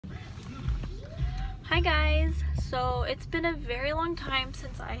Hi guys, so it's been a very long time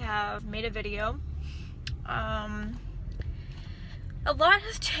since I have made a video. A lot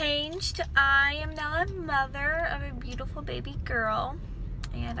has changed. I am now a mother of a beautiful baby girl,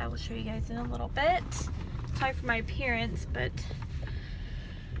 and I will show you guys in a little bit. Sorry for my appearance, but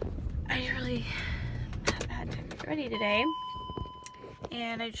I really haven't had time to get ready today.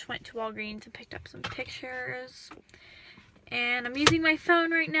 And I just went to Walgreens and picked up some pictures. And I'm using my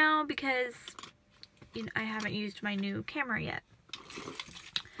phone right now because I haven't used my new camera yet.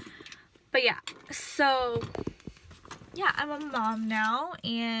 But yeah, so yeah, I'm a mom now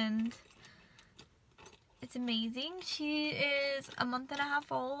and it's amazing. She is a month and a half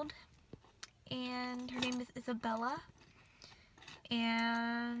old and her name is Isabella.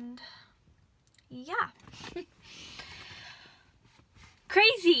 And yeah.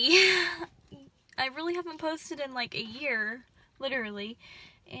 Crazy. I really haven't posted in like a year, literally.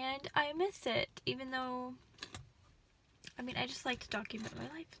 And I miss it, even though, I mean, I just like to document my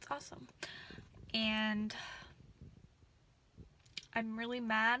life. It's awesome. And I'm really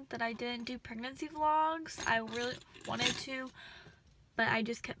mad that I didn't do pregnancy vlogs. I really wanted to, but I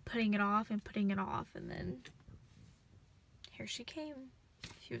just kept putting it off, and then here she came.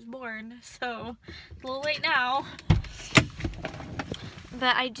 She was born, so it's a little late now.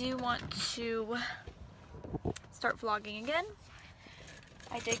 But I do want to start vlogging again.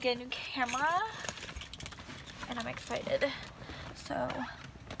 I did get a new camera, and I'm excited. So,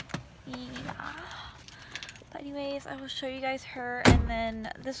 yeah. But anyways, I will show you guys her, and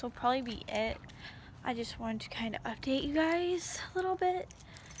then this will probably be it. I just wanted to kind of update you guys a little bit.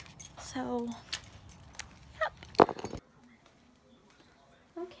 So, yep.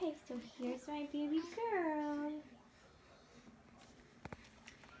 Okay, so here's my baby girl.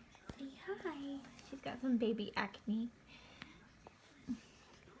 Say hi. She's got some baby acne.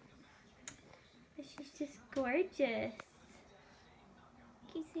 But she's just gorgeous.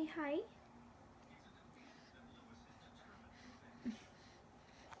 Can you say hi?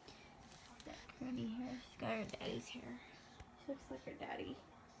 That curly hair. She's got her daddy's hair. She looks like her daddy.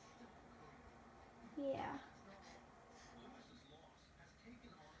 Yeah.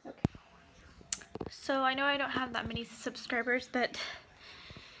 Okay. So I know I don't have that many subscribers, but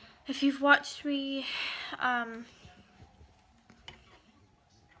if you've watched me,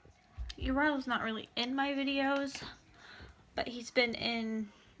 Uriel's not really in my videos, but he's been in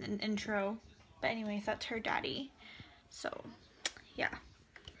an intro. But anyways, that's her daddy. So, yeah.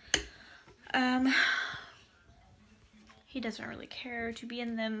 He doesn't really care to be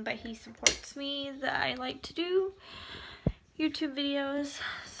in them, but he supports me that I like to do YouTube videos.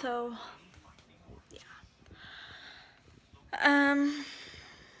 So, yeah. I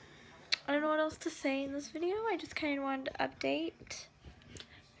don't know what else to say in this video. I just kind of wanted to update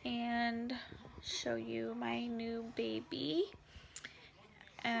and show you my new baby,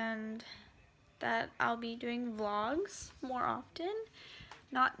 and that I'll be doing vlogs more often.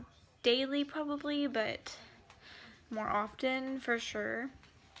 Not daily probably, but more often for sure.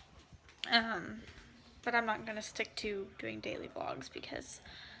 But I'm not gonna stick to doing daily vlogs because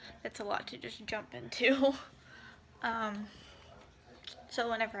it's a lot to just jump into. So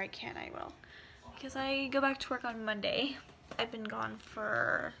whenever I can, I will. Because I go back to work on Monday. I've been gone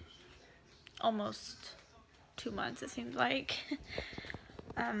for almost 2 months, it seems like.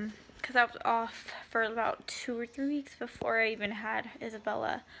 Because I was off for about 2 or 3 weeks before I even had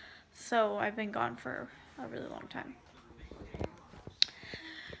Isabella. So I've been gone for a really long time.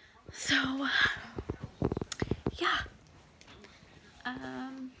 So, yeah.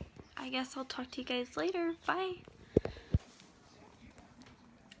 I guess I'll talk to you guys later. Bye.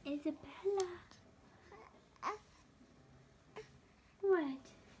 Isabella. What?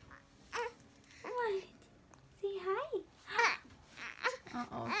 What? Say hi.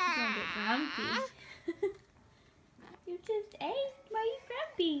 Uh-oh, she's gonna get grumpy. You just ate. Why are you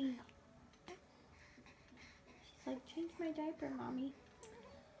grumpy? She's like, change my diaper, Mommy.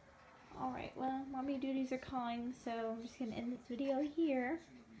 Alright, well, Mommy duties are calling, so I'm just gonna end this video here.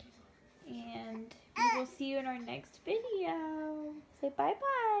 And we will see you in our next video. Say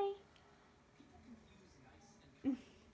bye-bye.